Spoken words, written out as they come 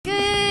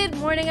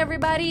morning,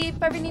 everybody.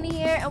 Forever Nenaa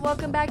here, and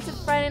welcome back to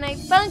Friday Night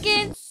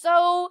Funkin'.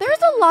 So,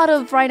 there's a lot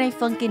of Friday Night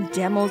Funkin'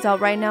 demos out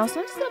right now, so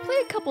I'm just gonna play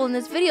a couple in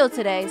this video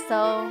today.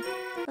 So,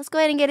 let's go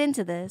ahead and get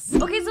into this.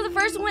 Okay, so the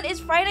first one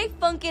is Friday Night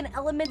Funkin'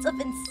 Elements of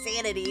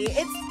Insanity.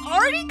 It's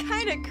already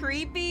kind of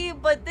creepy,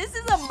 but this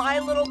is a My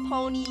Little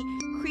Pony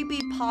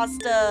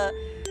creepypasta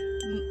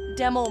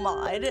demo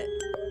mod.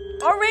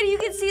 Already, you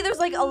can see there's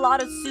like a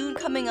lot of soon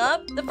coming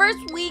up. The first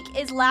week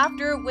is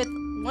laughter with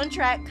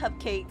one-track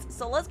cupcakes.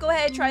 So let's go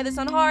ahead and try this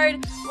on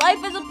hard.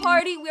 Life is a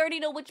party. We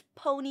already know which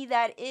pony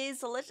that is,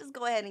 so let's just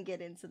go ahead and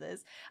get into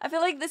this. I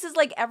feel like this is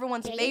like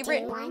everyone's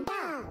favorite.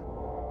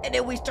 And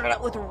then we start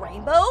out with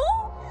Rainbow.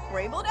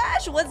 Rainbow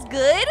Dash, what's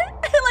good?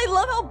 I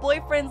love how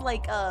boyfriends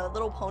like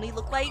Little Pony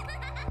look like.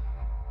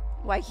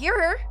 Well, I hear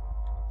her.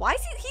 Why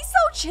is he's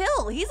so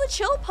chill. He's a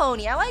chill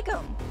pony. I like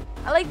him.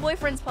 I like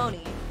boyfriend's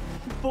pony.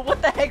 But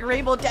what the heck,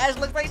 Rainbow Dash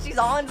looks like she's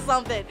on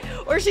something.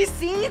 Or she's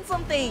seeing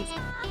some things.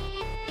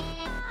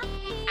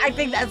 I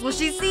think that's what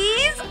she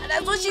sees.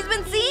 That's what she's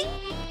been seeing.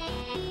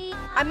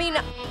 I mean,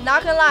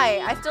 not gonna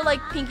lie, I still like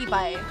Pinkie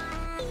Pie.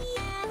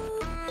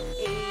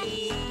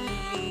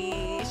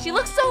 Hey, she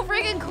looks so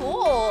freaking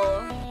cool.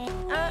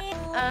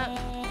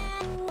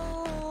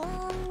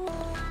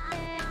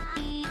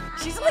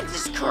 She's like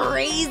just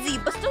crazy,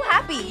 but still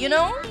happy, you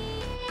know?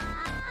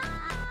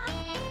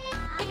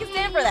 I can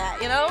stand for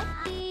that, you know?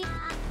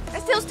 I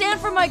still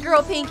stand for my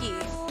girl Pinkie.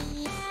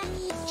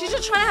 She's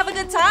just trying to have a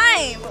good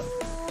time.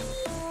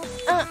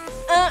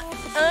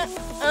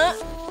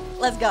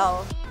 Let's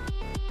go.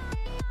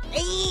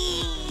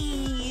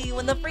 Hey,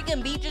 when the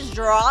freaking beat just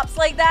drops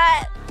like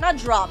that. Not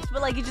drops,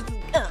 but like it just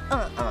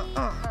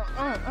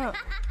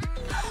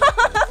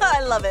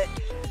I love it.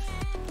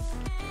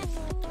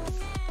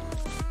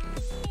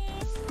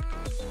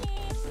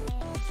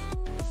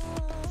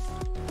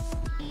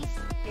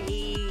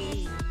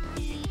 Hey.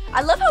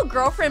 I love how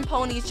girlfriend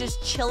pony's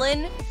just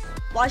chilling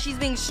while she's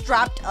being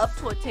strapped up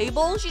to a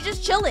table. She's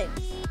just chilling.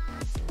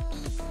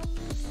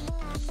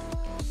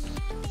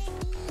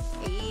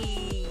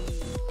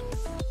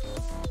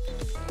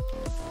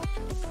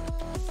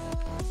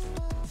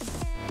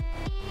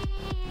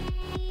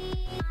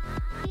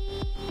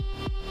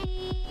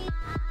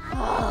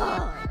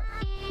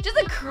 Just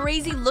a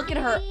crazy look in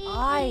her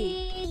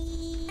eye.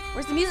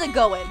 Where's the music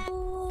going?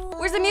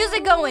 Where's the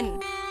music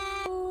going?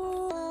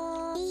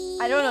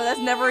 I don't know. That's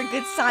never a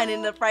good sign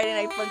in the Friday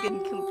Night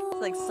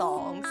Funkin' like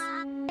songs.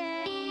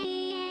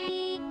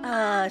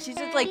 She's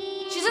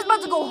just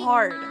about to go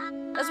hard.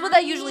 That's what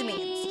that usually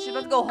means. She's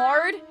about to go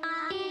hard,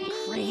 and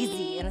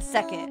crazy in a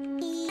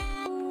second.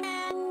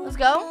 Let's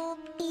go.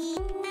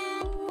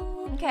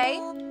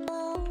 Okay.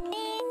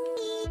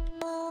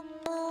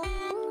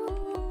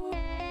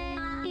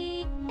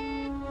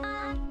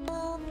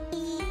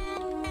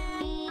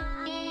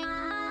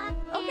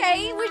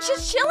 Okay, we're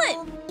just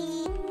chilling.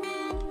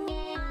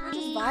 We're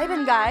just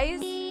vibing, guys.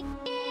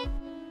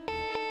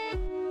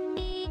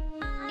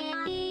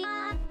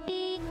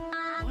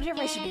 I wonder if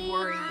I should be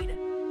worried.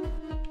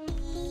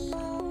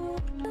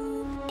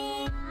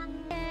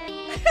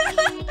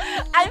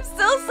 I'm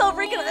still so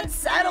freaking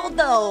unsettled,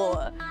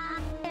 though.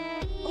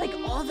 Like,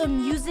 all the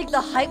music,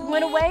 the hype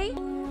went away.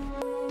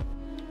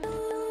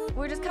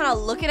 We're just kind of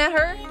looking at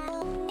her.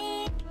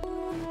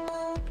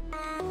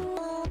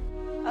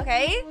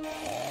 Okay.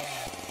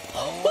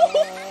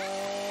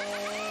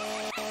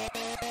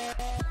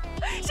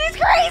 She's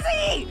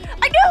crazy!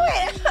 I knew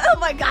it! Oh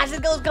my gosh, this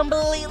goes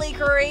completely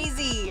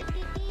crazy.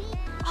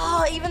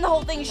 Oh, even the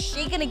whole thing's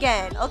shaking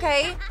again.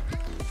 Okay.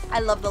 I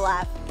love the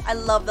laugh. I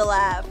love the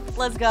laugh.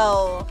 Let's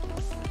go.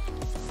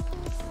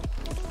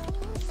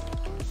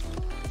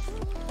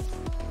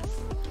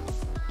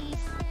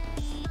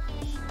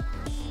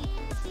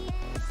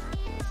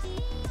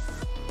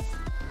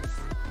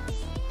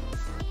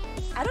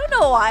 I don't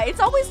know why. It's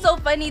always so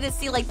funny to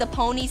see like the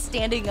pony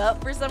standing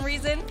up for some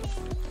reason.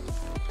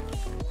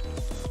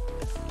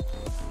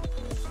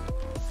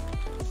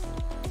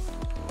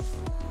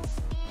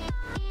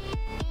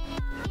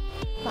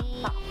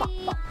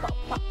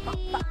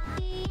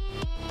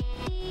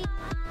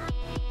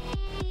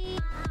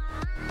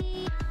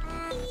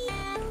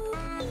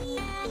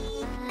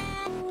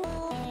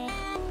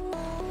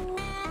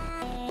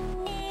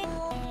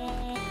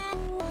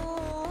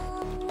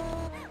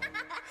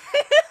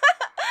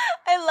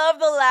 I love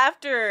the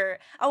laughter.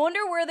 I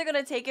wonder where they're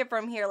gonna take it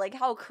from here. Like,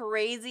 how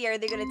crazy are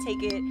they gonna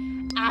take it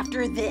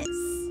after this?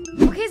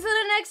 Okay, so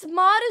the next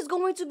mod is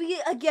going to be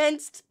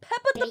against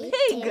Peppa the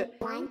Pig.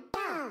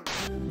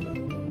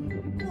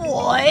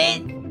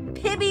 What?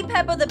 Pibby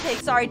Peppa the Pig.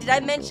 Sorry, did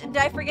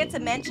I forget to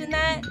mention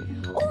that?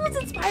 Oh, it's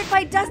inspired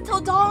by Dusk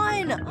Till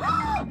Dawn.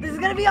 This is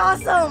gonna be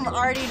awesome. I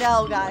already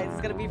know, guys.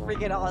 It's gonna be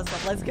freaking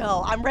awesome. Let's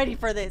go. I'm ready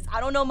for this. I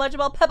don't know much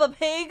about Peppa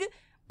Pig,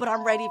 but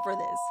I'm ready for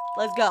this.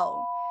 Let's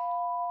go.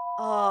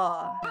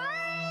 Oh,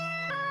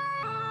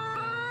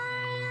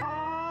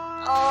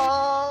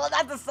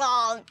 that's a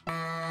song.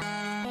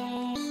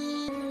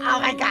 Oh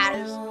my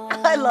gosh.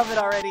 I love it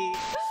already.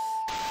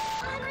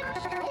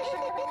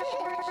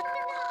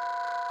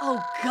 Oh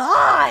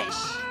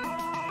gosh!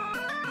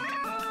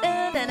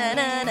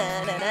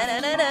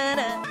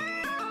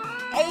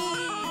 Hey.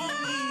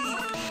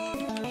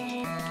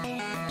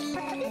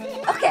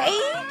 Okay.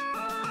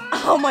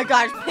 Oh my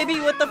gosh, Pibby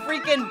with the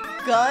freaking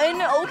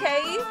gun.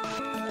 Okay.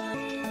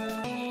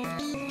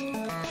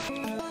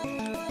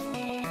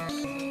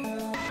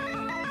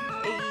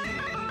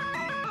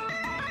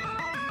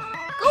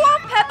 Go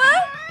on, Peppa.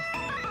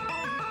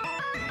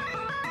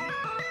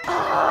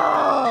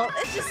 Oh,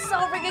 it's just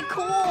so freaking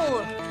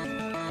cool.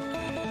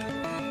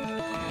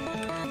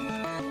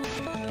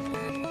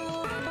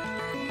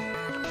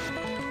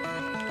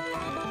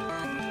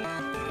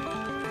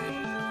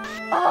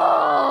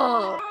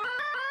 Oh.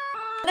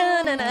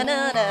 Na na na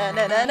na na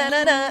na na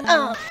na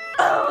na.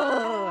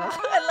 Oh,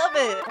 I love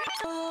it.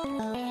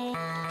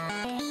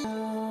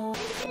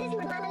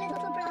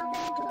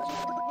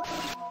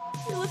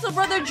 Your little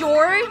brother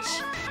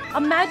George?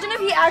 Imagine if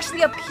he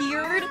actually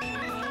appeared.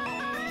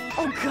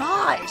 Oh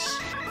gosh.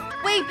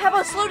 Wait,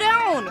 Peppa, slow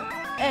down.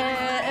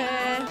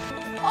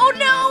 Oh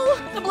no!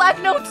 The black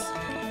notes.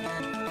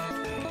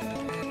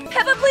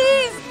 Peppa,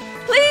 please!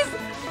 Please!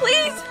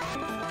 Please!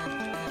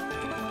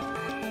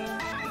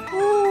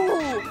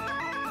 Ooh!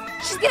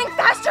 She's getting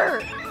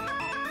faster!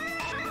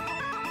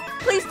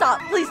 Please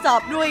stop! Please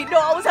stop! No, wait, no,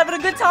 I was having a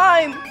good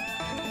time!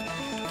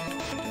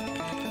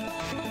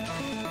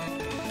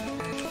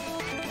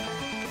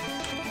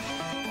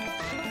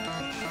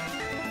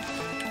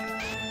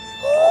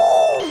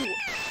 Ooh!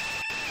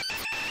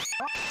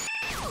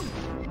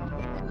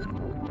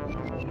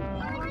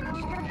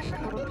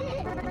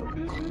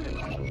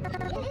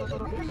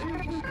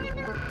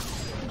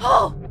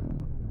 Oh!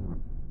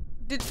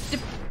 Did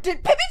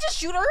Pibby just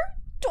shoot her?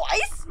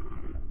 Twice?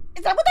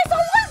 Is that what that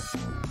song was?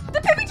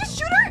 Did Pibby just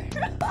shoot her?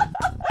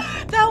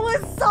 That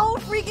was so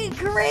freaking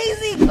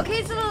crazy.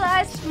 Okay, so the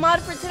last mod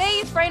for today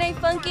is Friday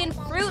Night Funkin'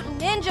 Fruit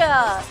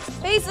Ninja.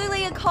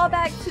 Basically a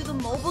callback to the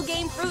mobile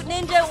game Fruit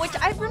Ninja, which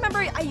I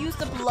remember I used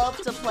to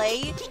love to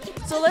play.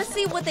 So let's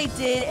see what they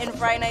did in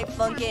Friday Night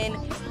Funkin'.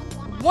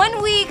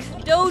 1 week,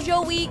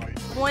 Dojo week,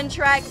 1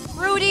 track,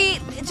 Fruity,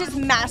 it's just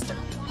master.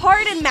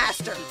 Hard and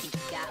master.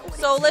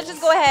 So let's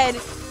just go ahead,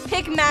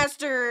 pick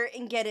master,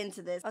 and get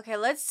into this. Okay,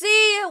 let's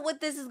see what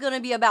this is gonna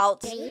be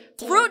about.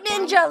 Fruit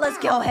Ninja, let's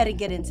go ahead and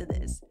get into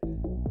this.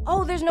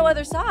 Oh, there's no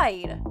other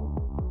side.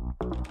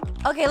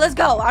 Okay, let's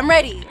go, I'm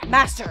ready.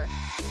 Master.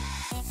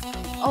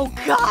 Oh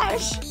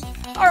gosh.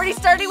 Already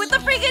starting with the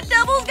freaking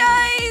doubles,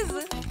 guys.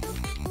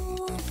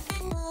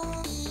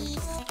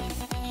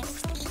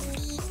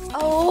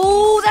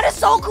 Oh, that is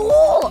so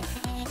cool.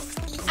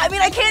 I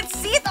mean, I can't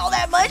see it all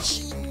that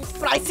much,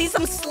 but I see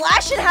some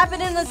slashing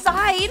happening in the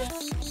side.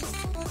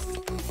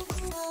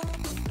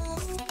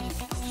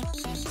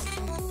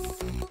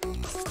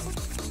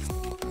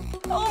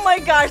 Oh my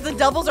gosh, the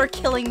doubles are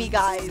killing me,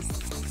 guys.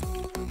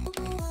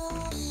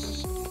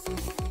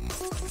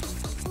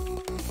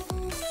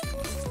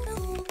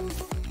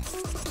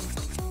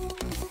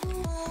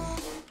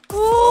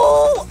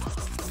 Ooh!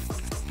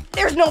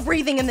 There's no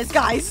breathing in this,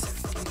 guys.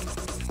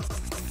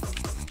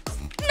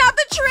 Not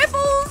the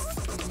triples!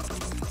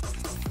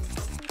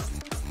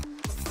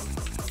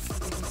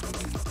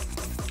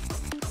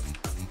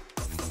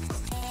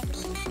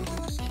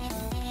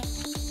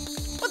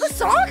 But the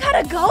song kind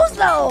of goes,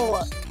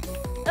 though.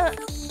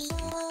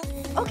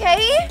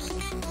 Okay.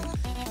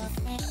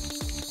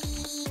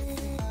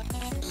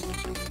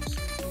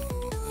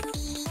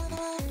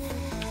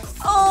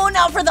 Oh,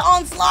 now for the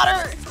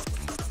onslaughter.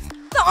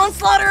 The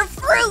onslaughter of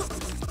fruit.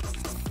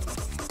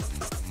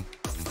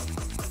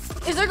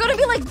 Is there gonna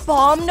be like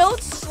bomb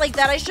notes like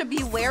that I should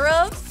be aware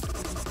of?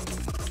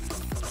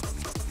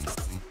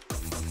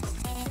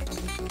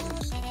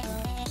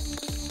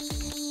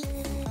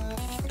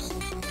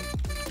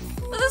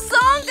 The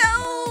song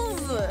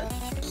goes.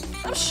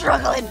 I'm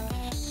struggling.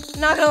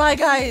 Not gonna lie,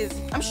 guys.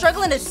 I'm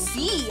struggling to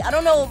see. I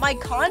don't know. My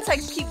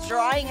context keeps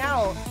drying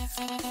out.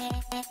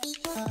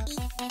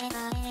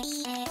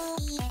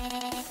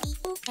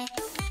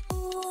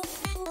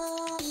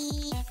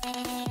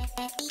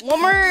 One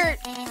more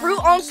fruit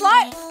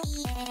onslaught.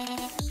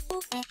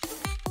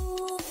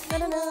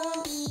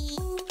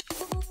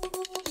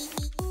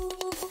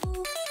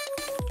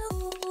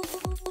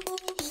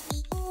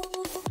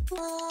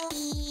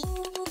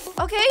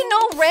 Okay,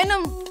 no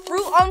random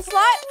fruit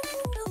onslaught.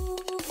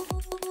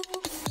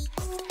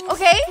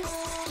 Okay.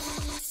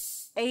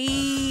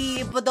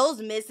 Hey, but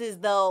those misses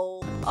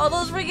though. All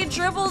those freaking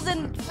triples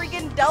and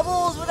freaking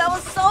doubles. Well, that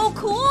was so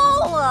cool.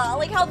 I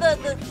like how the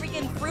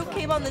freaking fruit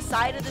came on the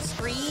side of the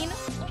screen.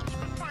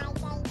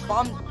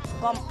 Bum.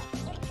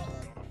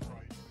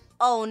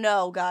 Oh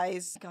no,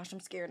 guys. Gosh, I'm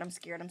scared. My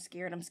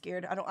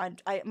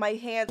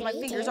hands, my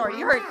fingers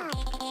already hurt.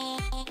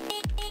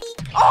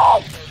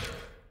 Oh!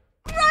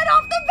 Right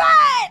off the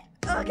bat!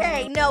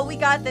 Okay, no, we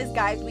got this,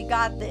 guys. We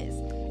got this.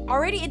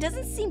 Already, it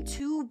doesn't seem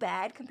too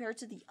bad compared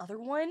to the other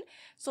one.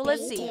 So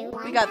let's see.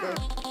 We got this.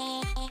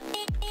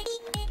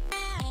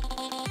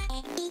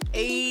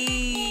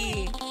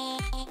 Hey.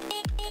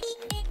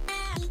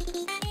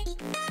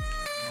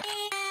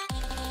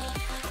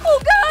 Oh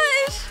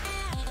gosh!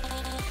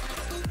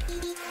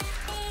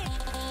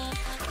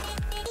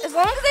 As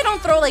long as they don't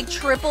throw like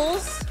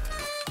triples.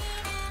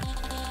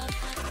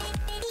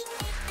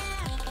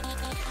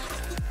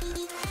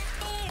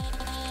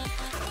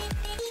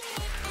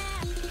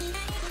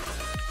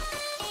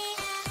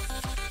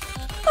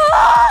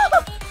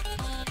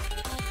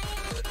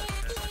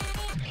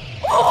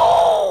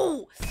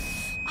 Oh!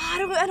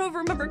 I don't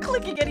remember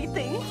clicking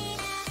anything.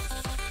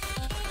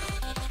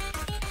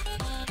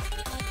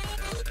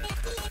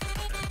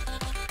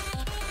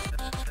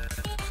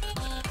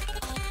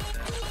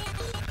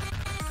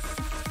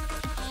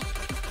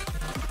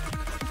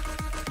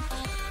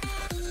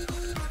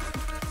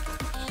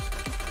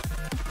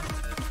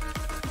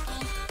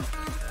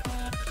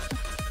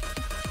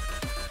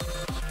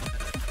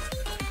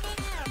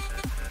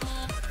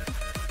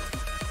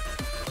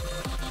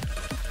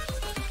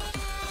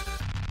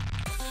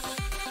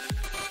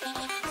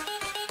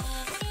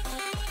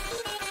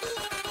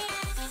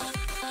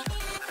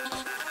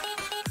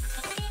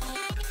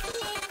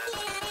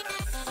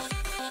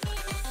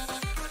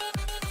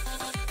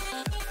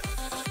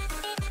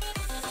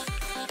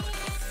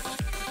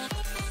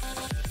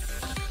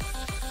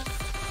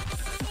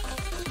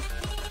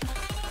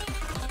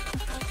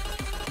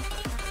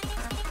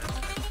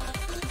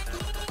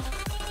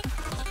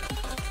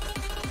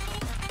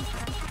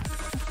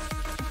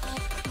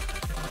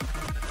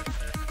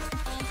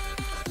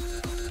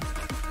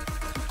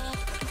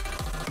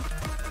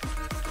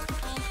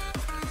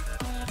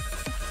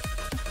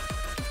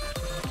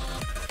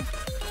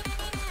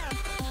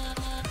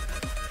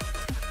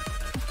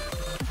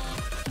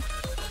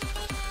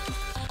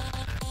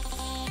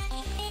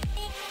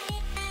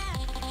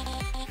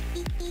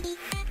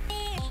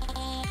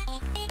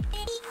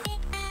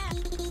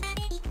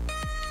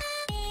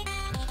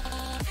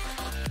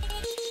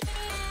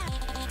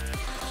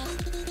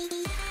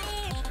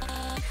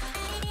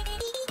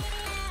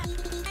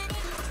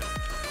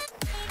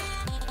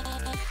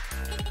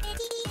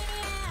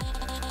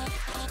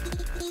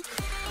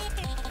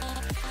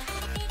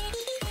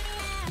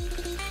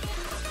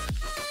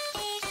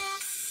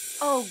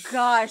 Oh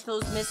gosh,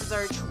 those misses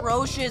are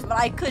atrocious, but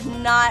I could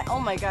not. Oh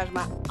my gosh,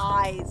 my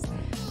eyes.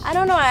 I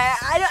don't know.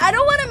 I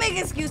don't want to make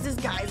excuses,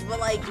 guys, but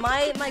like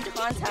my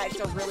contacts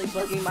are really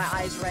bugging my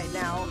eyes right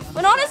now.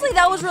 But honestly,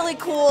 that was really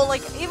cool.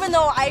 Like, even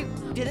though I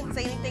didn't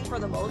say anything for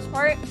the most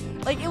part,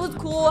 like it was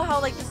cool how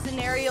like the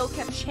scenario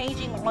kept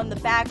changing on the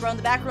background.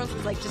 The background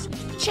was like just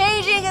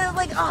changing, and it was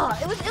like,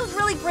 it was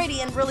really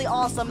pretty and really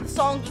awesome. The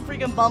song was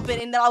freaking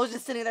bumping, and then I was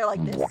just sitting there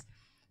like this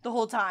the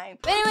whole time.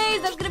 But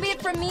anyways, that's gonna be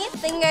it from me.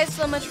 Thank you guys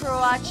so much for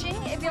watching.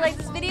 If you like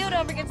this video,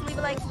 don't forget to leave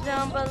a like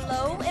down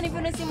below. And if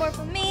you want to see more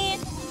from me,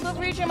 feel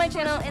free to join my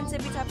channel and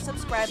simply tap the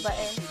subscribe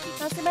button.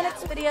 I'll see you in my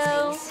next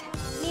video.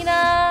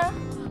 Nina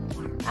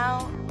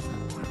out.